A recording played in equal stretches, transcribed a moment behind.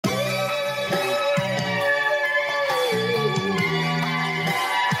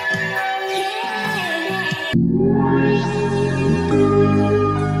Kissing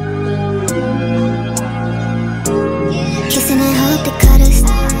and hope they cut us,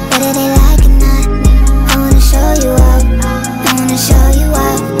 whether they like or not. I wanna show you up, I wanna show you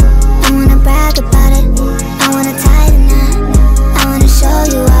up. I wanna brag about it, I wanna tie the knot. I wanna show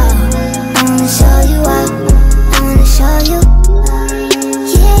you up, I wanna show you up. I wanna show you,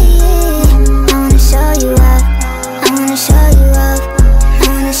 yeah, yeah. I wanna show you up, I wanna show you up. I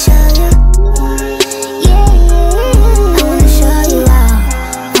wanna show you, yeah, yeah. I wanna show you up,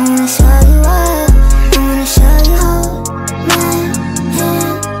 I wanna show you up. I wanna show you. Hold my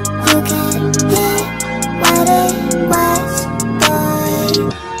hand, you can hear what it was, boy.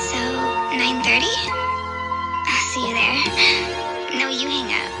 So, 9:30? I'll see you there. No, you hang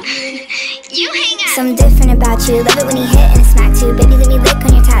up. You hang up! Something different about you, love it when you hit and smack too. Baby, let me lick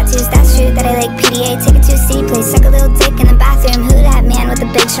on your tattoos, that's true that I like PDA. Take it to a city place, suck a little dick in the bathroom. Who that man with the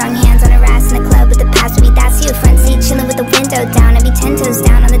big strong hands on her ass in the club with the past with me? That's you, front seat chilling with the window down. I be 10 toes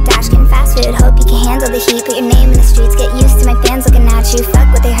down on the dash getting fast food. Hope you can handle the heat, put your name in the streets. Get used to my fans looking at you. Fuck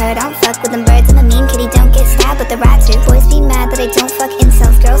what they heard, I don't fuck with them birds. I'm a mean kitty, don't get stabbed with the rat too. Boys be mad that I don't fuck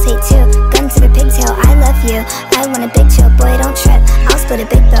incels, girls hate too. Gun to the pigtail, I love you, I want a big chill. Boy, don't trip, I'll split a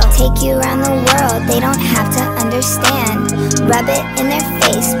big bill. Take you around the world, they don't have to understand. Rub it in their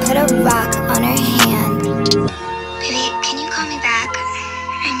face, put a rock on her hand. Baby, can you call me back?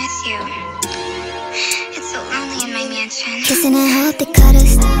 I miss you. It's so lonely in my mansion. Kissing and hope they cut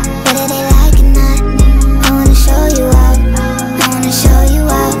us, whether they like or not. I wanna show you up, I wanna show you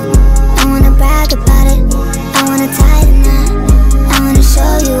up. I wanna brag about it, I wanna tie the knot. I wanna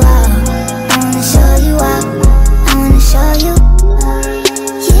show you up, I wanna show you up. I wanna show you,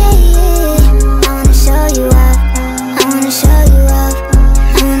 yeah, yeah. I wanna show you up, I wanna show you up.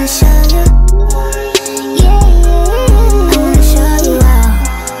 I wanna show you, yeah, yeah. I wanna show you up,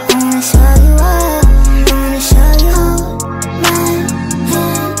 I wanna show you up. I wanna show you. Hold my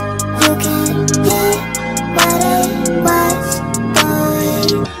hand, you can hear what it was, boy.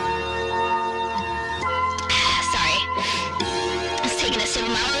 Sorry. I was taking a sip of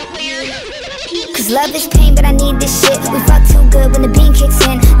my own beer. Cause love is pain, but I need this shit. We fuck too good when the bean kicks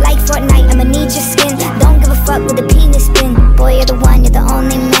in. Like Fortnite, I'ma need your skin. Don't give a fuck with the penis spin. Boy, you're the one, you're the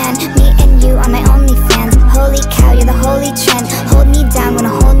only man. Me and you are my only fans. Holy cow, you're the holy trend. Hold me down, wanna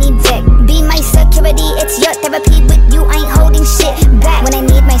hold me dick. Be my security, it's your therapy. With you, I ain't holding shit back. When I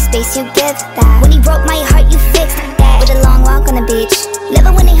need my space, you give that. When you broke my heart, you fixed that. With a long walk on the beach,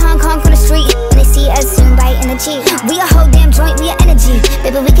 living when they honk honk on the street. When they see us soon right in the Jeep. We a whole damn joint, we a energy.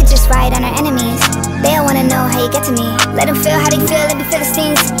 Baby, we could just ride on our enemies. They all wanna know how you get to me. Let them feel how they feel, let me feel the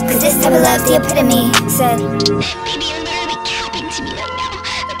stings. Cause this type of love's the epitome. Said, Baby, you're literally capping to me right now.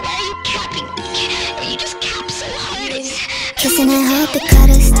 Like, why are you capping? Or you just cap so hard? kissing and hope they cut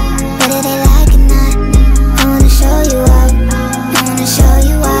us.